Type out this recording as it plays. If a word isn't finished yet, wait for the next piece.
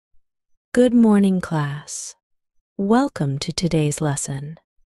Good morning, class. Welcome to today's lesson.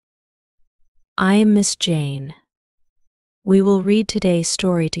 I am Miss Jane. We will read today's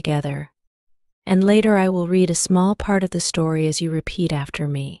story together, and later I will read a small part of the story as you repeat after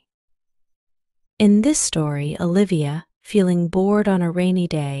me. In this story, Olivia, feeling bored on a rainy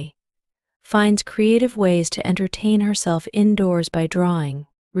day, finds creative ways to entertain herself indoors by drawing,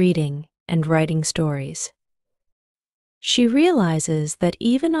 reading, and writing stories. She realizes that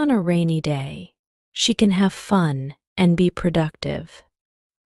even on a rainy day, she can have fun and be productive.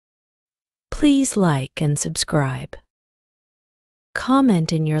 Please like and subscribe.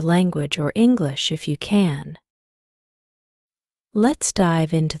 Comment in your language or English if you can. Let's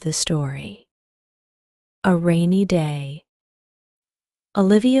dive into the story. A rainy day.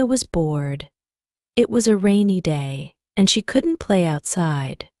 Olivia was bored. It was a rainy day, and she couldn't play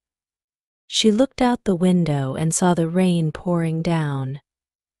outside. She looked out the window and saw the rain pouring down.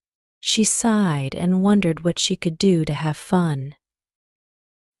 She sighed and wondered what she could do to have fun.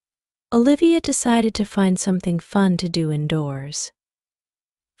 Olivia decided to find something fun to do indoors.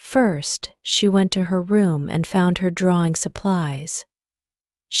 First, she went to her room and found her drawing supplies.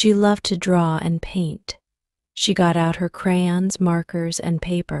 She loved to draw and paint. She got out her crayons, markers, and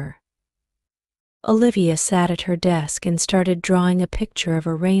paper. Olivia sat at her desk and started drawing a picture of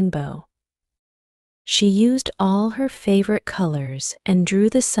a rainbow. She used all her favorite colors and drew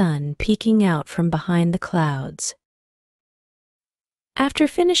the sun peeking out from behind the clouds. After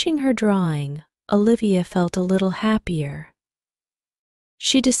finishing her drawing, Olivia felt a little happier.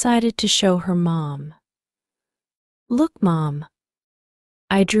 She decided to show her mom. "Look, Mom,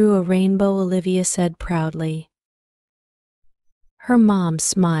 I drew a rainbow," Olivia said proudly. Her mom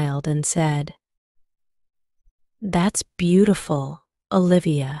smiled and said, "That's beautiful,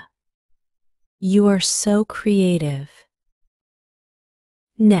 Olivia. You are so creative."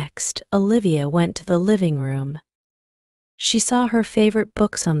 Next, Olivia went to the living room. She saw her favorite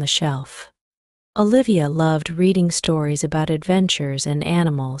books on the shelf. Olivia loved reading stories about adventures and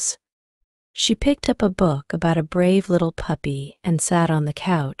animals. She picked up a book about a brave little puppy and sat on the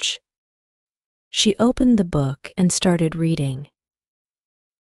couch. She opened the book and started reading.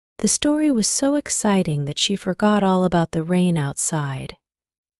 The story was so exciting that she forgot all about the rain outside.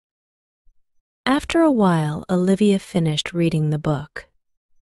 After a while, Olivia finished reading the book.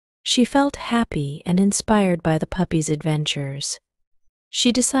 She felt happy and inspired by the puppy's adventures.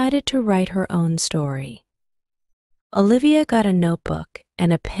 She decided to write her own story. Olivia got a notebook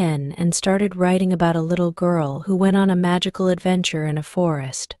and a pen and started writing about a little girl who went on a magical adventure in a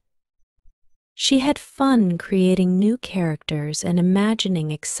forest. She had fun creating new characters and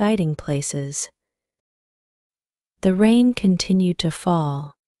imagining exciting places. The rain continued to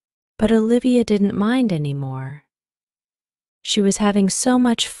fall, but Olivia didn't mind anymore. She was having so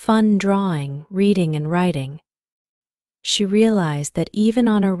much fun drawing, reading, and writing. She realized that even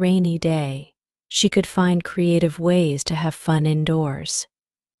on a rainy day, she could find creative ways to have fun indoors.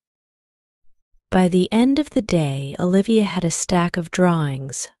 By the end of the day, Olivia had a stack of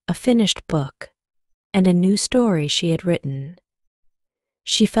drawings, a finished book, and a new story she had written.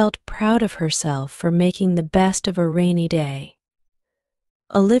 She felt proud of herself for making the best of a rainy day.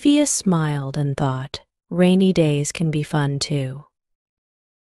 Olivia smiled and thought, rainy days can be fun too.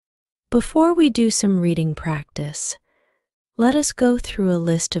 Before we do some reading practice, let us go through a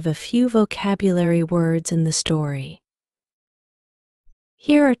list of a few vocabulary words in the story.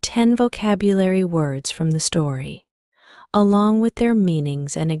 Here are 10 vocabulary words from the story, along with their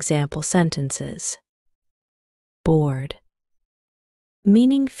meanings and example sentences. Bored.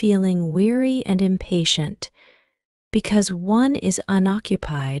 Meaning feeling weary and impatient because one is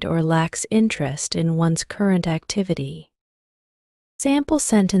unoccupied or lacks interest in one's current activity. Sample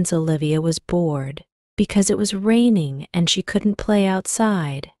sentence: Olivia was bored because it was raining and she couldn't play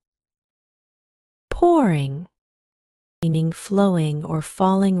outside. Pouring, meaning flowing or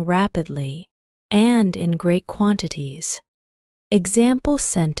falling rapidly and in great quantities. Example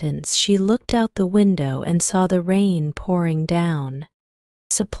sentence: she looked out the window and saw the rain pouring down.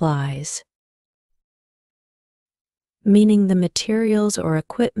 Supplies, meaning the materials or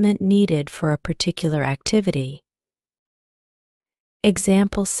equipment needed for a particular activity.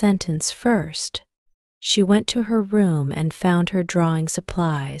 Example sentence first: she went to her room and found her drawing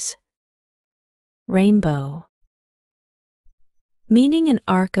supplies. Rainbow, meaning an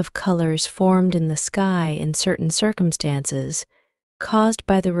arc of colors formed in the sky in certain circumstances, caused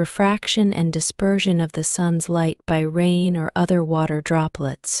by the refraction and dispersion of the sun's light by rain or other water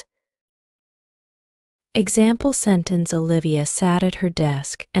droplets. Example sentence: Olivia sat at her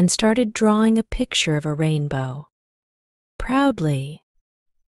desk and started drawing a picture of a rainbow. Proudly.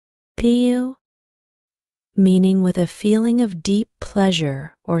 you, meaning with a feeling of deep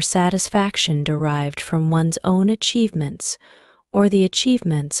pleasure or satisfaction derived from one's own achievements or the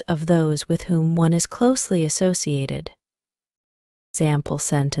achievements of those with whom one is closely associated. Example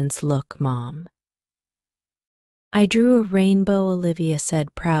sentence: Look, Mom. I drew a rainbow, Olivia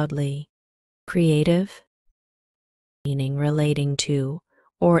said proudly. Creative, meaning relating to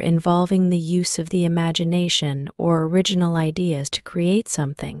or involving the use of the imagination or original ideas to create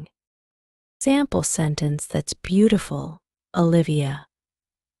something. Example sentence: That's beautiful, Olivia.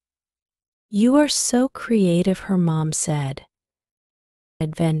 You are so creative, her mom said.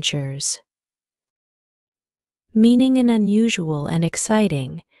 Adventures, meaning an unusual and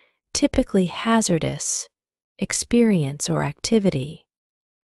exciting, typically hazardous, experience or activity.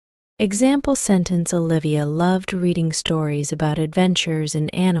 Example sentence: Olivia loved reading stories about adventures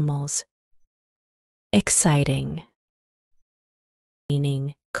and animals. Exciting,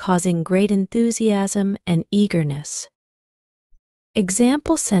 meaning causing great enthusiasm and eagerness.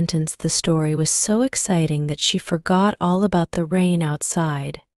 Example sentence: The story was so exciting that she forgot all about the rain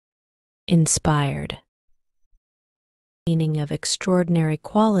outside. Inspired, meaning of extraordinary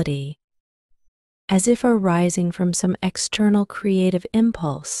quality, as if arising from some external creative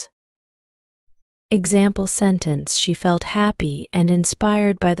impulse. Example sentence: She felt happy and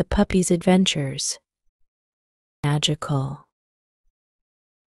inspired by the puppy's adventures. Magical,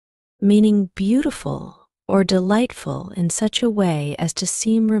 meaning beautiful or delightful in such a way as to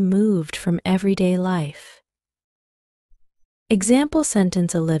seem removed from everyday life. Example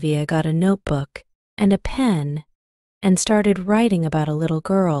sentence: Olivia got a notebook and a pen and started writing about a little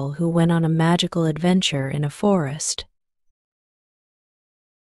girl who went on a magical adventure in a forest.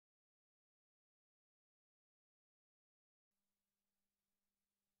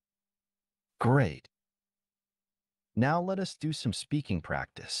 Great. Now let us do some speaking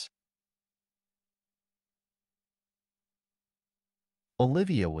practice.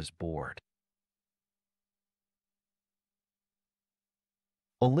 Olivia was bored.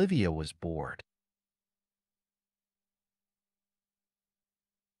 Olivia was bored.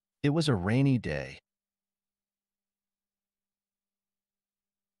 It was a rainy day.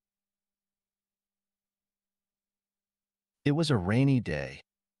 It was a rainy day.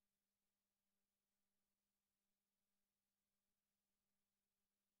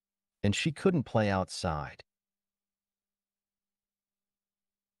 And she couldn't play outside.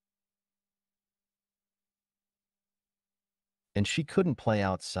 And she couldn't play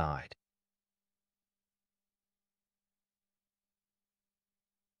outside.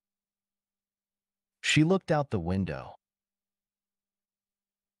 She looked out the window.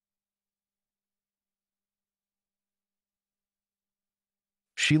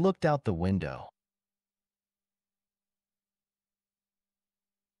 She looked out the window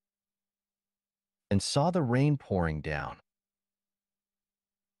and saw the rain pouring down.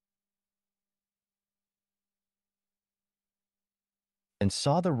 And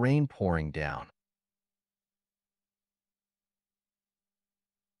saw the rain pouring down.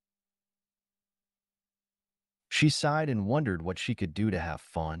 She sighed and wondered what she could do to have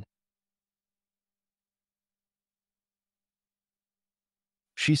fun.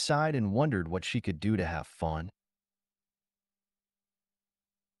 She sighed and wondered what she could do to have fun.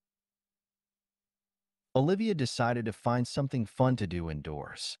 Olivia decided to find something fun to do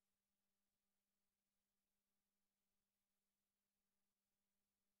indoors.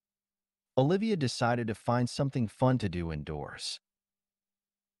 Olivia decided to find something fun to do indoors.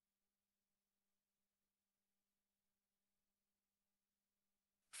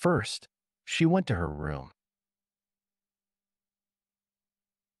 First, she went to her room.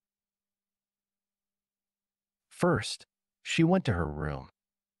 First, she went to her room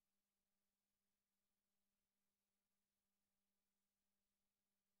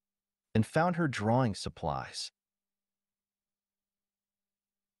and found her drawing supplies.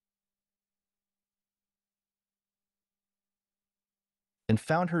 And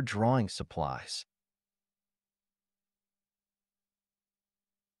found her drawing supplies.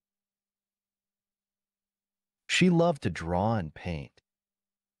 She loved to draw and paint.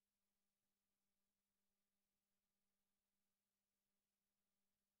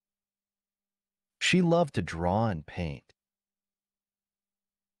 She loved to draw and paint.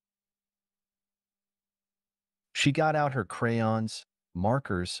 She got out her crayons,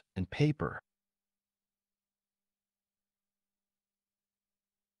 markers, and paper.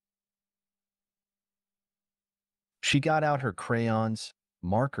 She got out her crayons,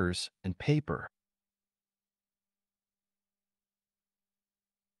 markers, and paper.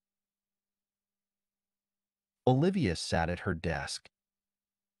 Olivia sat at her desk.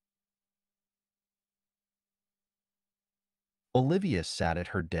 Olivia sat at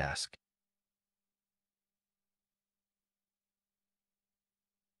her desk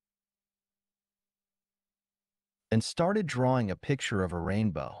and started drawing a picture of a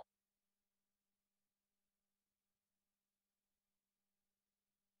rainbow.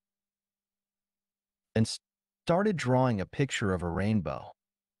 And started drawing a picture of a rainbow.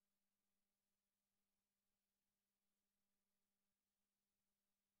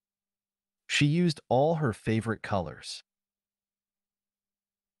 She used all her favorite colors.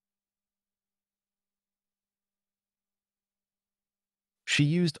 She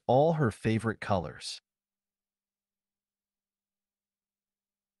used all her favorite colors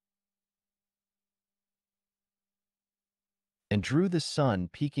and drew the sun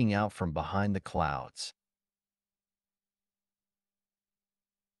peeking out from behind the clouds.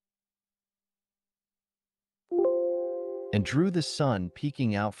 And drew the sun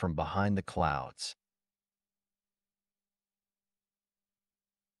peeking out from behind the clouds.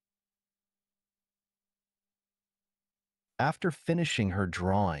 After finishing her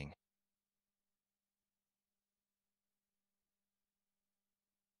drawing,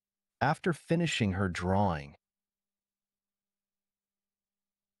 after finishing her drawing,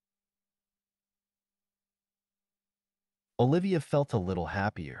 Olivia felt a little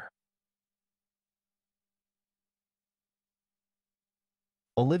happier.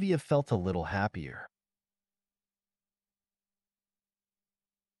 Olivia felt a little happier.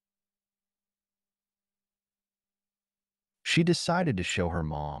 She decided to show her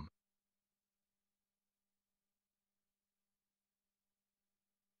mom.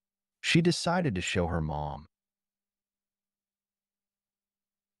 She decided to show her mom.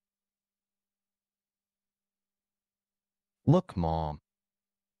 Look, Mom,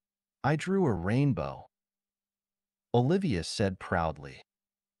 I drew a rainbow, Olivia said proudly.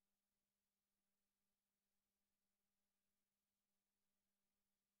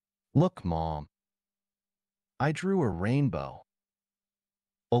 Look, Mom, I drew a rainbow,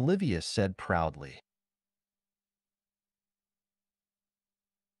 Olivia said proudly.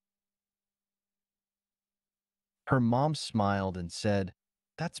 Her mom smiled and said,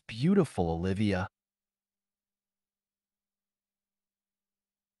 "That's beautiful, Olivia."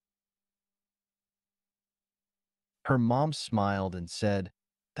 Her mom smiled and said,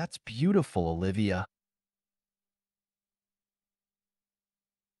 "That's beautiful, Olivia."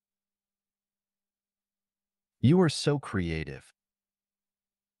 You are so creative.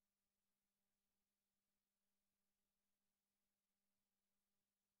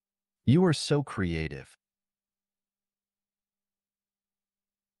 You are so creative.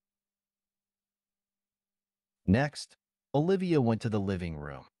 Next, Olivia went to the living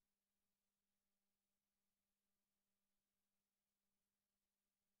room.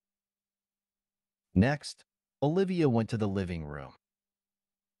 Next, Olivia went to the living room.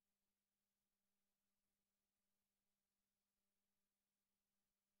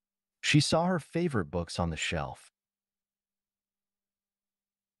 She saw her favorite books on the shelf.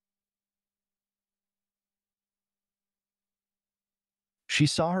 She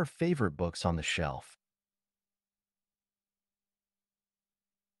saw her favorite books on the shelf.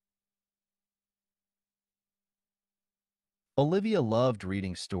 Olivia loved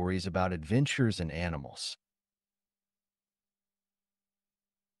reading stories about adventures and animals.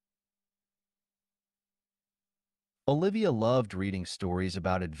 Olivia loved reading stories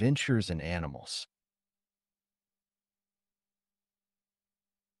about adventures and animals.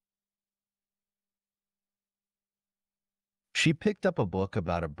 She picked up a book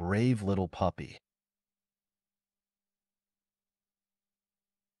about a brave little puppy.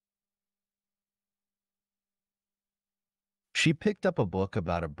 She picked up a book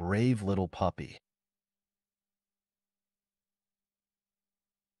about a brave little puppy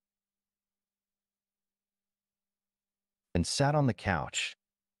and sat on the couch.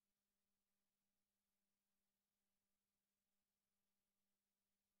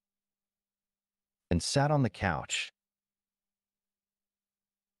 And sat on the couch.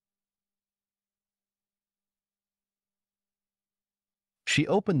 She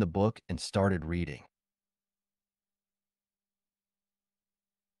opened the book and started reading.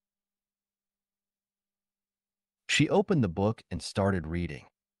 She opened the book and started reading.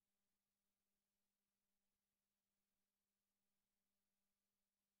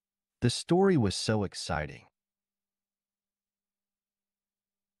 The story was so exciting.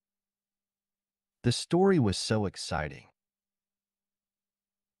 The story was so exciting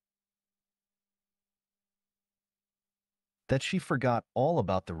that she forgot all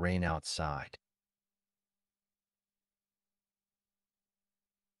about the rain outside.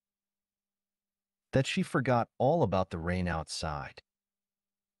 that she forgot all about the rain outside.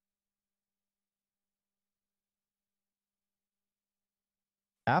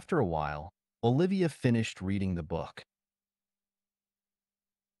 After a while, Olivia finished reading the book.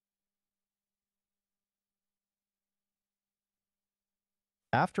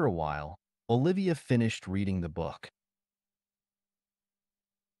 After a while, Olivia finished reading the book.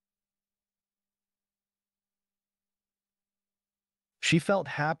 She felt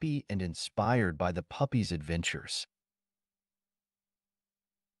happy and inspired by the puppy's adventures.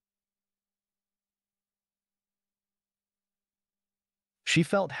 She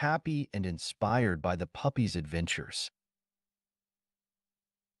felt happy and inspired by the puppy's adventures.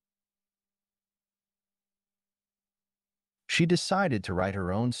 She decided to write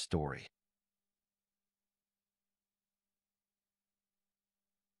her own story.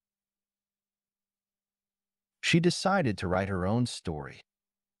 She decided to write her own story.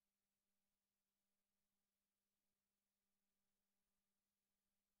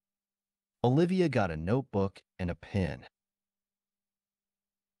 Olivia got a notebook and a pen.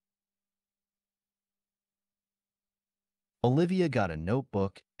 Olivia got a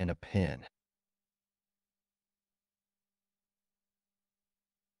notebook and a pen.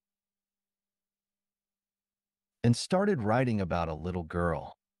 And started writing about a little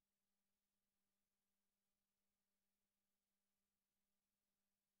girl.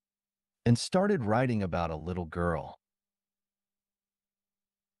 And started writing about a little girl.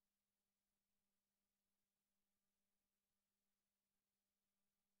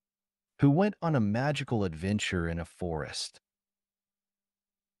 Who went on a magical adventure in a forest.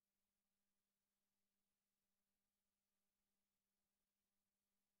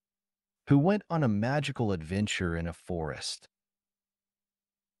 Who went on a magical adventure in a forest.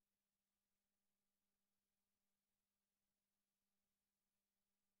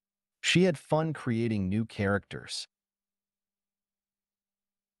 She had fun creating new characters.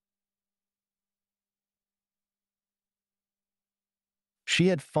 She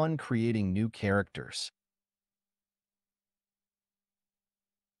had fun creating new characters.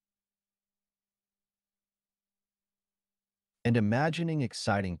 And imagining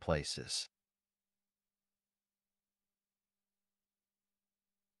exciting places.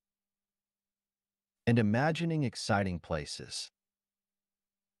 And imagining exciting places.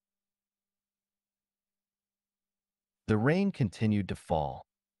 The rain continued to fall.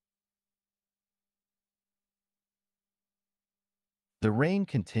 The rain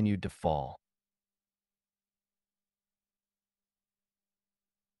continued to fall.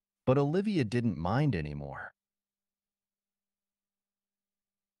 But Olivia didn't mind anymore.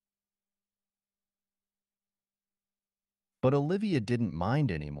 But Olivia didn't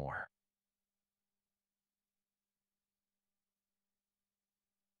mind anymore.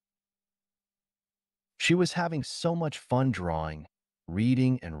 She was having so much fun drawing,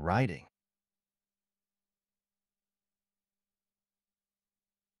 reading, and writing.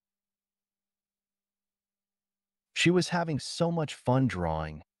 She was having so much fun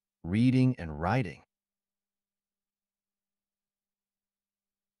drawing, reading, and writing.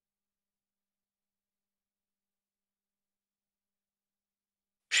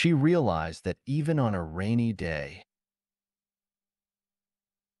 She realized that even on a rainy day,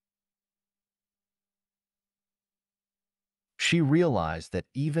 she realized that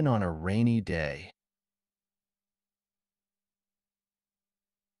even on a rainy day,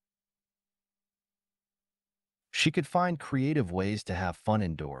 she could find creative ways to have fun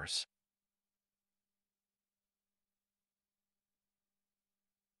indoors.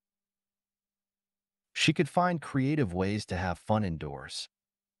 She could find creative ways to have fun indoors.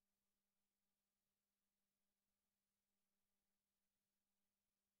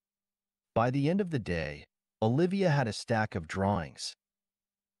 By the end of the day, Olivia had a stack of drawings.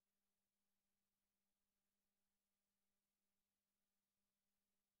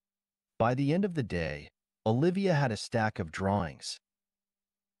 By the end of the day, Olivia had a stack of drawings.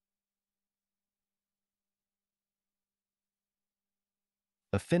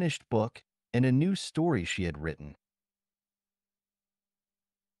 A finished book, and a new story she had written.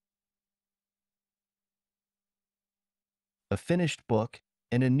 A finished book,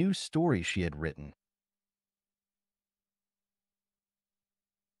 and a new story she had written.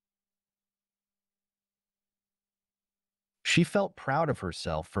 She felt proud of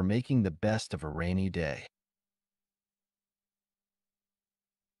herself for making the best of a rainy day.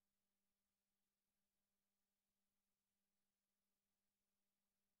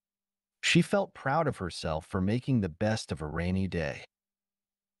 She felt proud of herself for making the best of a rainy day.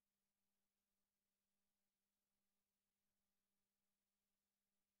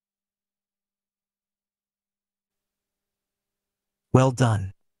 Well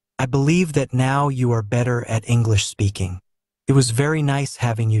done. I believe that now you are better at English speaking. It was very nice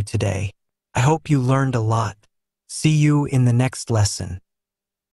having you today. I hope you learned a lot. See you in the next lesson.